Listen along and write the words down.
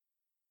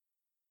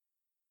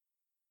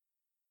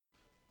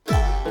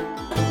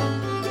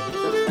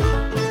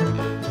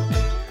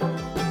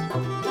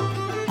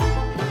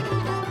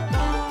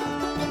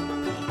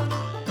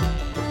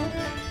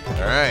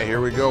right, here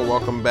we go.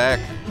 Welcome back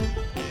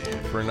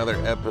for another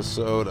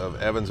episode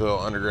of Evansville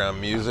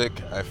Underground Music.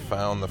 I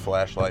found the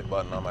flashlight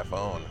button on my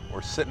phone.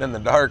 We're sitting in the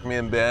dark, me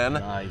and Ben.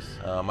 Nice.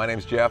 My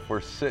name's Jeff.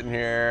 We're sitting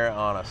here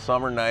on a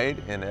summer night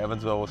in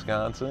Evansville,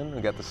 Wisconsin.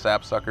 We got the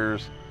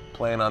Sapsuckers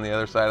playing on the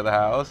other side of the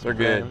house. They're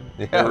good.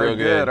 Yeah, they're real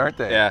good, aren't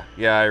they?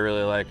 Yeah, I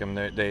really like them.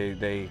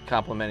 They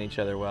complement each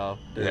other well.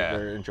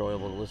 They're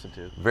enjoyable to listen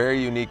to. Very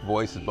unique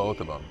voices, both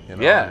of them. You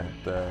know?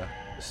 Yeah.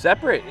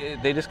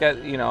 Separate. They just got,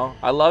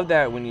 I love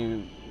that when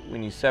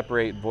you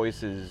separate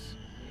voices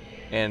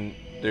and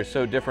they're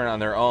so different on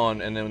their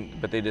own,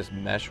 but they just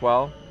mesh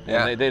well.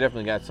 Yeah. And they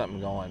definitely got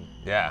something going.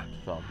 Yeah.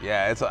 So.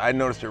 Yeah, I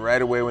noticed it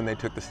right away when they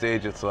took the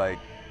stage. It's like,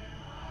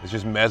 it's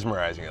just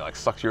mesmerizing. It like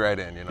sucks you right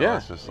in, Yeah.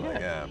 It's just like,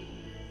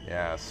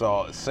 yeah.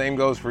 So same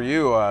goes for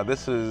you.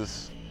 This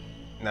is,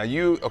 now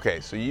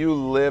so you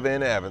live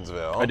in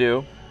Evansville. I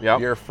do. Yeah.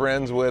 You're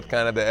friends with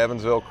kind of the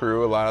Evansville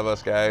crew. A lot of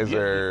us guys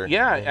are.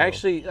 Yeah,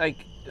 actually,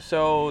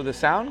 so the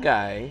sound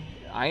guy,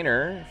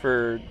 Einer,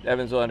 for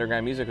Evansville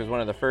Underground Music was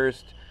one of the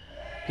first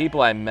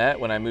people I met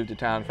when I moved to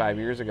town 5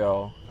 years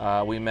ago.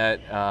 We met,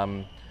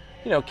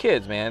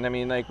 kids, man. I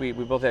mean, we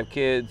both have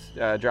kids,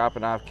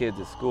 dropping off kids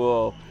at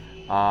school.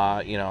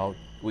 Our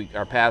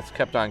paths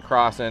kept on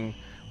crossing.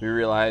 We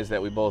realized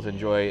that we both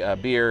enjoy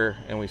beer,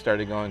 and we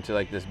started going to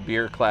this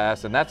beer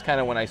class, and that's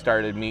kind of when I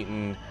started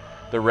meeting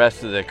the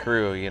rest of the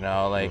crew,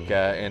 and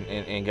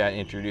got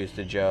introduced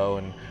to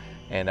Joe,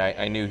 and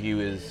I knew he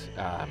was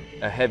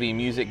a heavy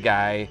music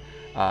guy.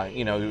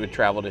 We would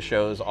travel to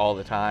shows all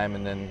the time,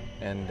 and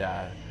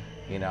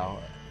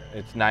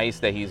it's nice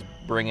that he's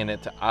bringing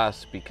it to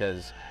us,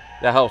 because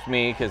that helps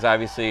me, because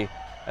obviously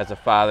as a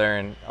father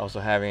and also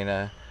having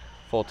a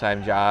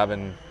full-time job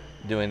and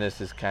doing this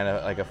is kind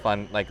of like a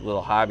fun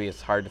little hobby.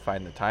 It's hard to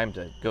find the time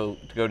to go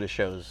to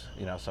shows,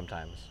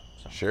 sometimes.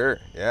 So. Sure.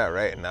 Yeah.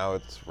 Right. And now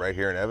it's right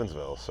here in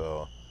Evansville.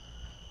 So,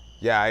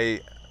 yeah.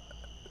 I've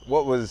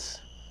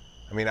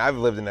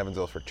lived in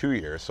Evansville for 2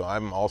 years, so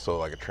I'm also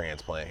like a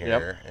transplant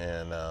here.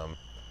 Yep.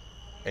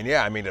 And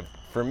yeah,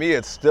 for me,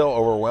 it's still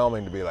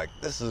overwhelming to be like,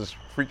 this is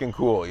freaking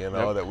cool, yep.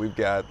 That we've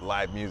got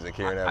live music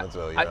here in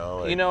Evansville,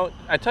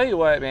 I tell you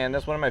what, man,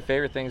 that's one of my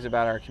favorite things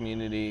about our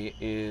community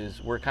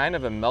is we're kind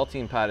of a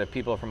melting pot of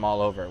people from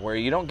all over, where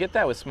you don't get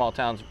that with small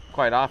towns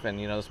quite often.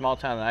 The small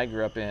town that I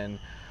grew up in,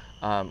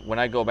 when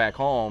I go back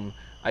home,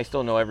 I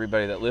still know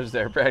everybody that lives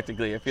there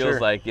practically. It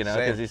feels like,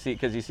 because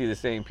you see the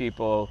same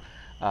people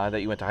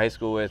that you went to high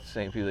school with,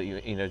 same people that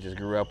you just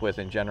grew up with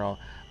in general.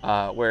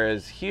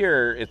 Whereas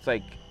here, it's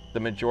like the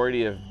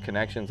majority of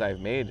connections I've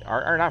made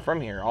are not from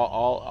here,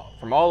 all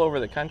from all over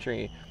the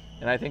country,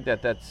 and I think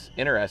that that's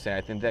interesting.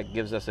 I think that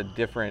gives us it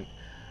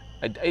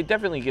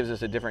definitely gives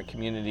us a different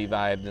community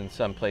vibe than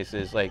some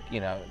places like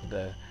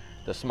the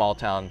small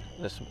towns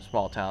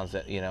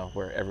that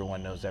where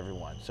everyone knows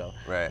everyone. So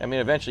right.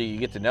 Eventually you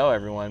get to know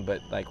everyone,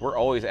 but we're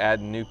always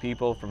adding new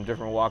people from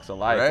different walks of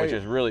life, right. which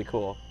is really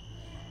cool.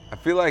 I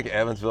feel like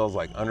Evansville's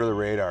under the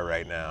radar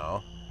right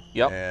now.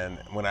 Yep. And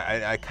when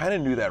I kind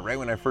of knew that right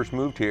when I first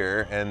moved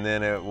here, and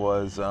then it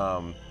was,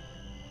 I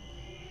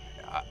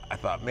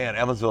thought, man,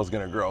 Evansville's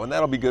going to grow, and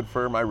that'll be good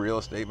for my real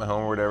estate, my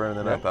home, or whatever. And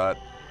then I thought,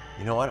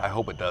 you know what? I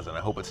hope it doesn't. I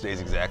hope it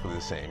stays exactly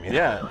the same.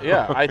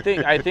 Yeah. I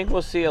think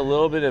we'll see a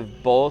little bit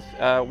of both.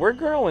 We're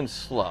growing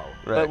slow,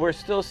 right. But we're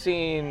still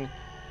seeing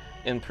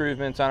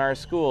improvements on our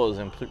schools,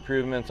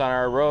 improvements on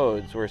our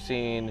roads. We're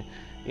seeing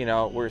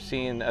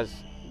us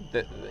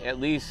at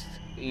least.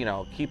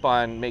 Keep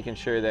on making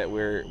sure that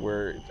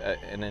we're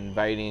an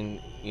inviting,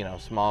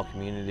 small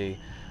community.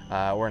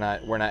 We're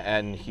not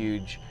adding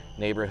huge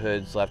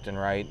neighborhoods left and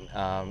right.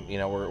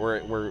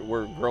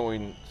 We're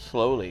growing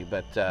slowly,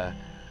 but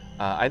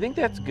I think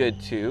that's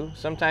good too.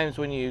 Sometimes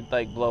when you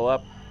blow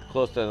up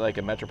close to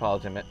a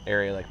metropolitan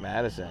area like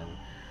Madison,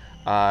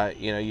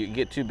 you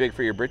get too big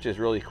for your britches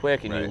really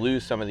quick, and right. you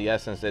lose some of the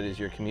essence that is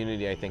your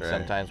community. I think right.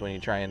 sometimes when you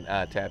try and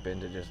tap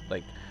into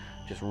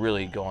just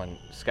really going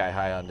sky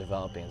high on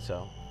developing.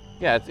 So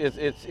yeah,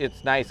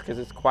 it's nice because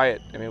it's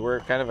quiet.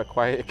 We're kind of a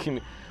quiet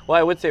community. Well,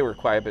 I would say we're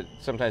quiet, but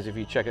sometimes if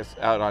you check us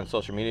out on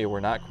social media,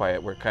 we're not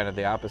quiet. We're kind of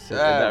the opposite.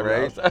 Right.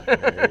 Right.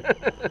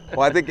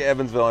 Well, I think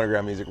Evansville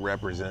Underground Music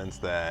represents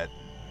that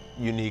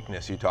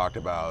uniqueness you talked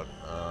about,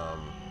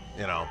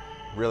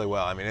 really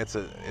well. It's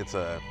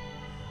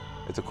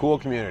a cool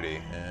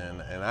community,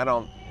 and I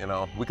don't,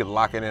 we could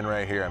lock it in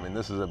right here.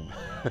 this is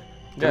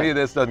to me,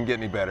 this doesn't get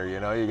any better. You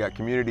got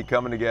community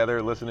coming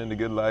together, listening to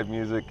good live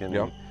music,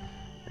 and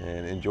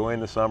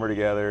enjoying the summer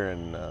together,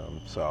 and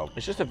so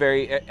it's just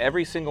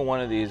every single one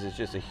of these is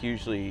just a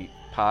hugely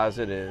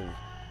positive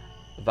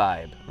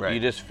vibe. Right. You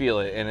just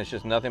feel it, and it's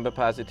just nothing but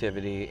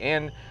positivity.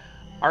 And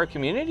our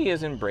community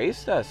has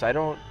embraced us. I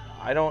don't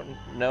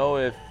know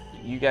if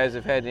you guys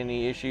have had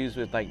any issues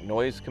with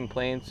noise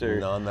complaints or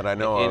none that I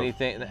know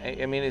anything.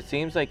 It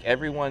seems like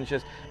everyone's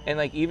just, and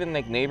even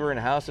neighboring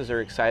houses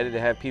are excited to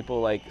have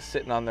people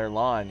sitting on their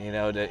lawn,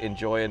 to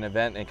enjoy an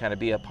event and kind of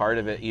be a part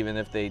of it, even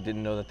if they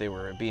didn't know that they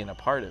were being a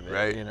part of it.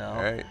 Right.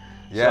 Right.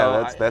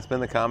 Yeah, so that's been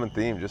the common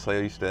theme. Just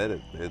like you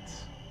said,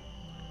 it's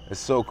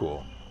so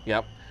cool.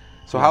 Yep.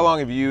 So how long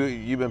have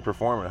you been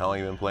performing? How long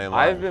have you been playing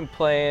live? I've been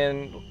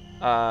playing,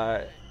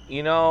 I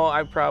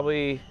wrote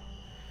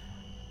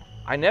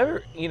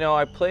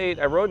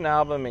an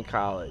album in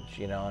college,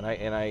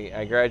 and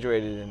I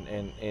graduated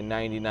in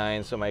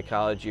 99, so my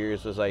college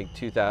years was like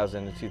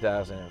 2000 to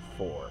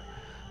 2004.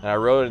 And I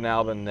wrote an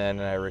album then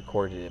and I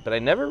recorded it. But I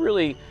never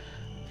really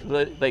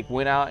like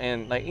went out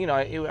and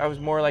I was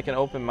more like an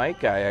open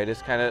mic guy. I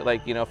just kind of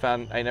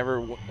I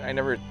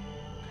never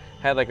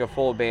had like a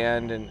full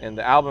band, and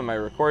the album I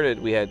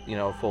recorded, we had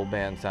full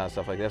band sound,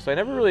 stuff like that. So I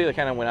never really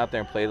kind of went out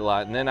there and played a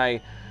lot. And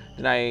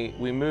then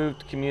we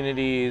moved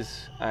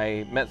communities.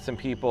 I met some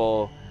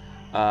people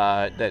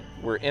that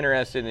were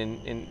interested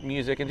in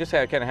music and just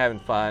kind of having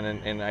fun.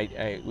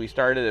 And we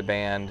started a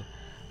band,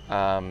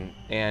 and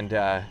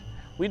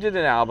we did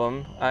an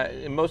album.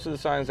 And most of the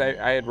songs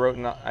I had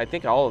written, I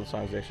think all of the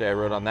songs actually I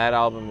wrote on that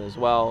album as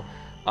well.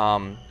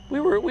 We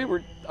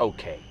were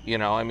okay,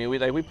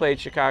 we played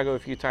Chicago a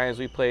few times.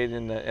 We played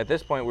at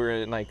this point we were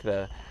in like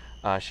the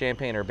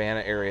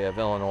Champaign-Urbana area of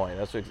Illinois.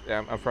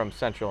 I'm from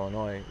Central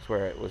Illinois. It's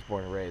where I was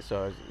born and raised.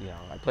 So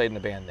I played in a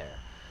band there,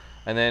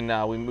 and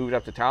then we moved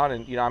up to town.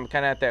 And I'm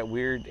kind of at that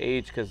weird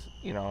age because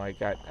I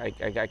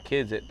got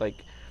kids at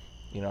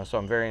so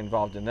I'm very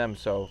involved in them.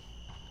 So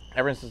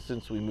ever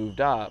since we moved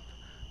up,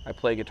 I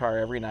play guitar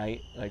every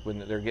night, like when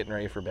they're getting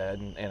ready for bed,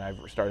 and I've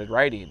started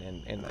writing,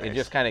 and Nice. It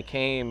just kind of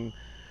came,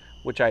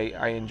 which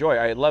I enjoy.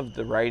 I love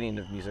the writing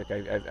of music.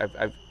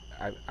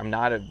 I'm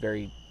not a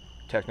very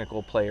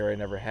technical player. I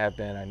never have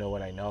been. I know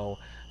what I know,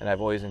 and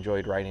I've always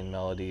enjoyed writing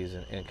melodies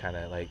and kind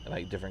of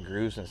like different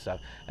grooves and stuff.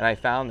 And I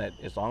found that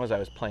as long as I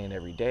was playing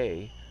every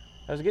day,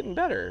 I was getting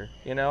better.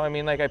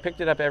 I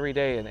picked it up every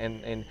day,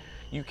 and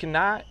you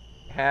cannot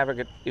have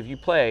if you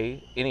play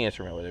any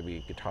instrument, whether it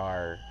be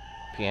guitar,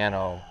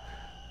 piano,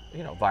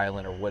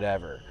 violin or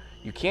whatever,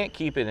 you can't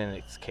keep it in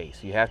its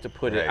case. You have to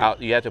put it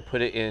out. You have to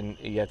put it in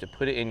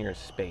your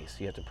space.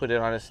 You have to put it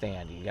on a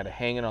stand. You got to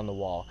hang it on the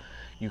wall.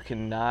 You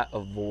cannot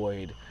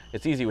avoid.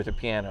 It's easy with a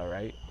piano,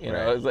 right?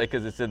 It's like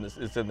because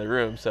it's in the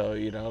room. So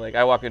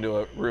I walk into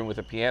a room with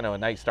a piano,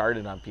 and I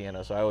started on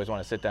piano, so I always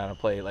want to sit down and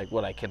play like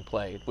what I can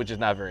play, which is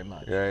not very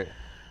much. Right.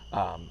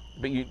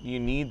 But you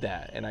need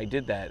that, and I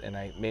did that, and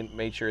I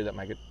made sure that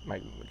my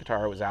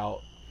guitar was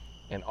out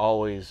and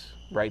always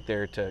right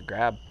there to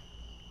grab.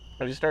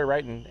 I just started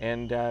writing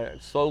and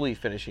slowly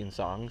finishing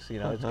songs.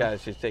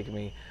 It's just taken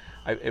me.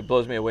 It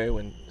blows me away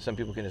when some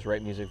people can just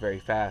write music very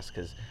fast,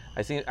 because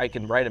I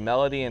can write a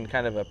melody and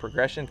kind of a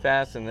progression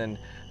fast, and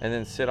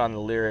then sit on the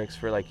lyrics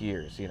for like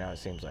years. It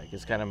seems like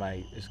it's kind of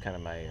my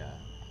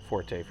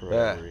forte for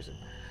whatever reason.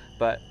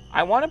 But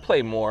I want to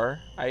play more.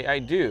 I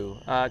do.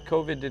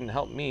 COVID didn't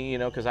help me,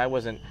 because I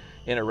wasn't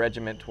in a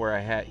regiment where I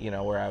had,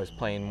 where I was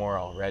playing more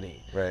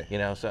already. Right.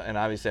 So, and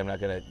obviously I'm not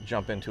going to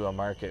jump into a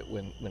market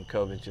when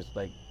COVID's just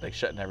like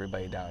shutting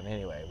everybody down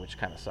anyway, which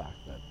kind of sucked.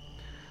 But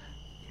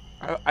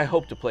I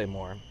hope to play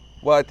more.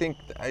 Well, I think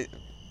I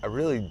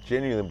really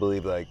genuinely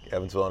believe like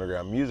Evansville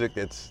Underground Music,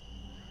 it's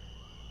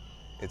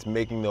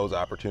making those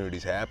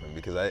opportunities happen,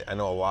 because I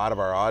know a lot of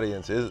our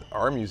audience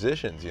are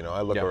musicians.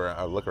 I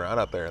look around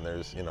out there, and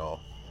there's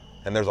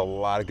a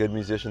lot of good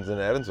musicians in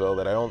Evansville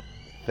that I don't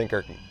think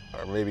are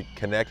maybe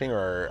connecting,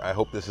 or I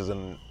hope this is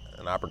an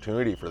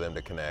opportunity for them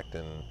to connect.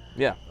 And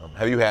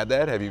have you had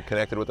that? Have you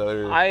connected with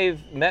others?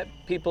 I've met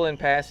people in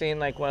passing.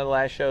 Like one of the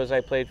last shows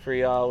I played for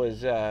y'all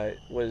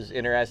was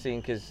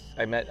interesting, because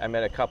I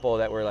met a couple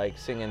that were like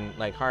singing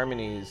like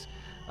harmonies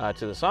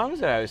to the songs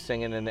that I was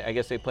singing, and I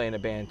guess they play in a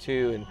band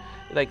too, and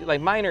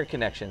like minor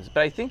connections.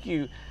 But I think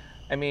you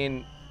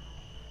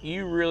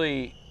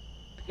really,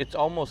 it's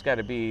almost got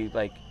to be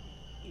like,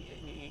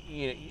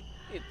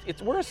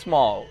 we're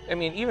small. I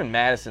mean, even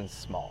Madison's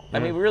small. I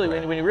mean, really,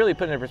 when you really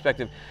put it in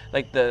perspective,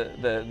 like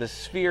the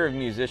sphere of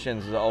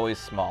musicians is always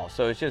small.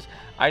 So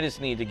I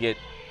just need to get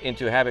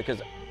into a habit,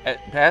 because at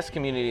past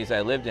communities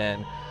I lived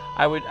in,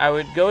 I would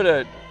go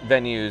to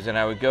venues and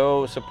I would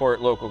go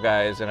support local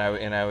guys, and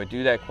I would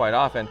do that quite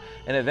often.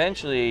 And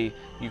eventually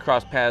you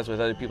cross paths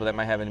with other people that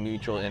might have a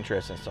mutual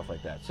interest and stuff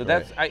like that. So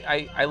that's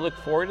I look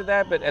forward to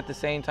that, but at the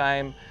same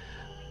time,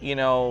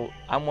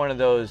 I'm one of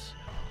those.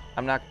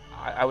 I'm not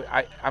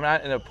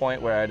in a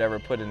point where I'd ever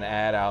put an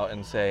ad out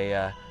and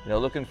say,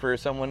 looking for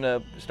someone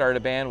to start a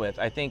band with.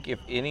 I think if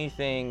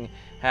anything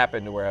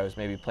happened to where I was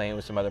maybe playing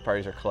with some other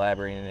parties or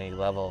collaborating at any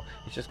level,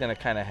 it's just going to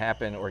kind of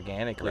happen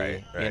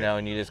organically, right.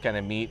 And you just kind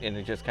of meet, and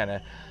it just kind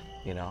of,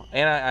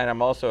 And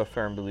I'm also a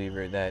firm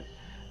believer that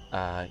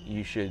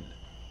you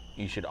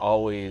should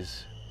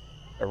always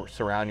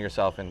surround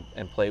yourself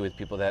and play with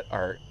people that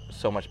are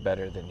so much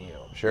better than you.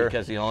 Sure.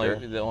 Because the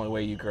only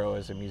way you grow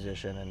as a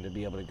musician, and to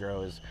be able to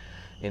grow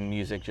in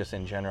music just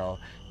in general,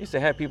 is to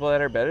have people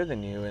that are better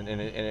than you, and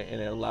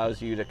it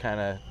allows you to kind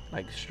of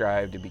like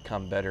strive to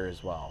become better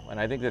as well. And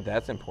I think that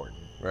that's important.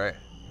 Right.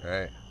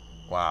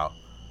 Wow.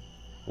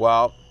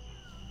 Well,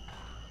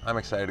 I'm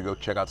excited to go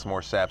check out some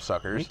more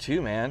Sapsuckers. Me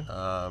too, man.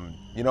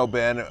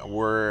 Ben,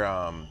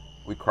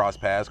 we cross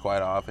paths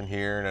quite often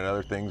here, and at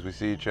other things we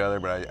see each other,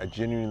 but I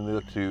genuinely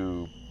look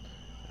to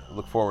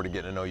look forward to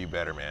getting to know you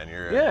better, man.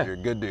 You're a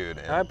good dude.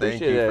 And I appreciate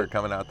thank you it. for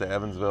coming out to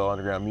Evansville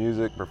Underground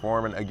Music,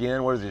 performing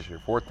again. What is this, your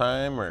 4th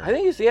time? Or? I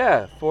think it's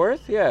 4th.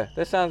 Yeah,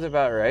 that sounds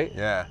about right.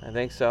 Yeah. I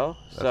think so.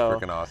 That's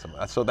freaking awesome.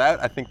 So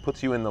that, I think,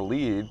 puts you in the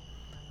lead.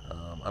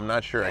 I'm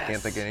not sure. Yes. I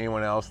can't think of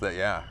anyone else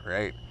that,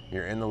 right.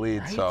 You're in the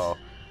lead, Right? so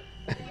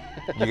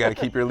you got to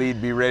keep your lead,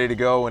 be ready to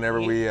go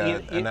whenever we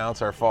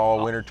announce our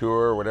fall, winter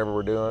tour, or whatever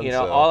we're doing. You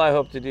know, all I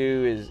hope to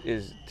do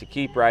is to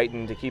keep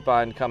writing, to keep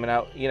on coming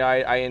out. You know,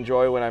 I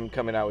enjoy when I'm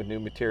coming out with new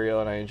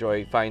material, and I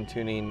enjoy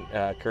fine-tuning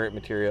current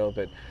material.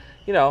 But,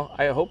 you know,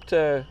 I hope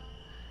to.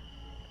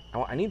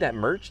 I need that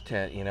merch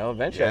tent. You know,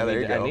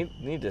 eventually. Yeah, I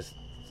need to,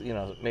 you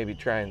know, maybe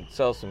try and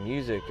sell some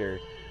music or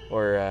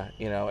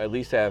you know, at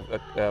least have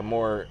a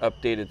more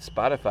updated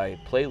Spotify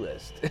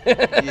playlist.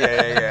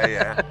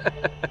 Yeah.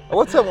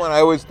 What's that one? I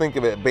always think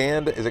of it.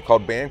 Is it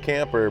called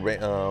Bandcamp or?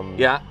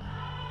 Yeah.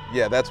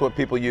 Yeah, that's what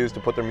people use to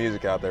put their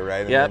music out there,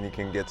 right? And then you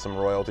can get some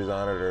royalties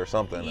on it or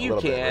something. You a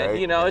little bit, right?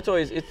 You know, it's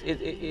always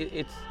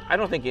it's. I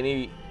don't think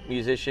any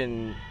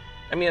musician.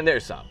 I mean,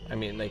 there's some. I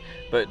mean,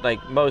 but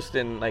most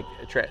in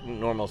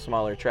normal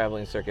smaller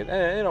traveling circuit,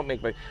 they don't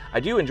make.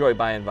 I do enjoy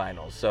buying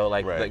vinyls. So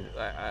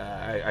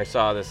I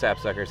saw the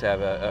Sapsuckers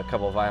have a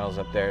couple of vinyls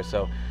up there.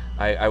 So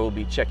I will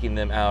be checking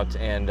them out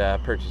and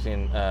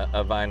purchasing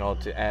a vinyl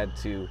to add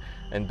to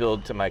and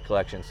build to my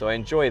collection. So I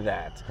enjoy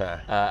that.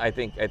 I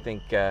think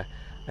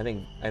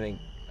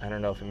I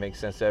don't know if it makes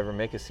sense to ever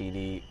make a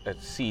CD. I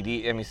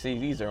mean,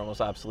 CDs are almost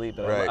obsolete,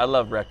 but I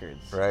love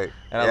records. Right.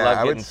 And I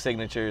love getting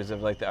signatures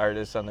of the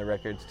artists on the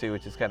records too,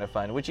 which is kind of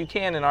fun. Which you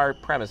can in our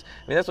premise.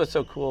 I mean, that's what's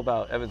so cool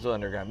about Evansville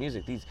Underground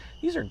Music.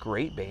 These are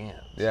great bands.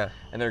 Yeah.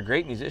 And they're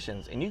great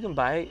musicians, and you can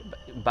buy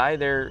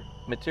their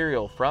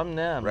material from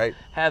them. Right.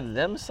 Have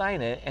them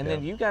sign it, and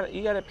then you got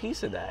a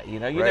piece of that. You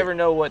know, you never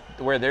know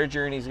where their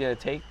journey is going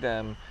to take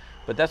them,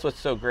 but that's what's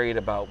so great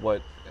about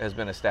what has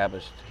been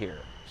established here.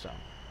 So.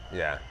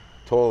 Yeah.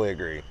 Totally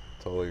agree.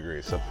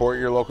 Support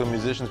your local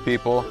musicians,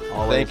 people.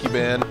 Always. Thank you,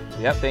 Ben.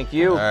 Yep, thank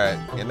you. All right.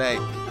 Good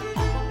night.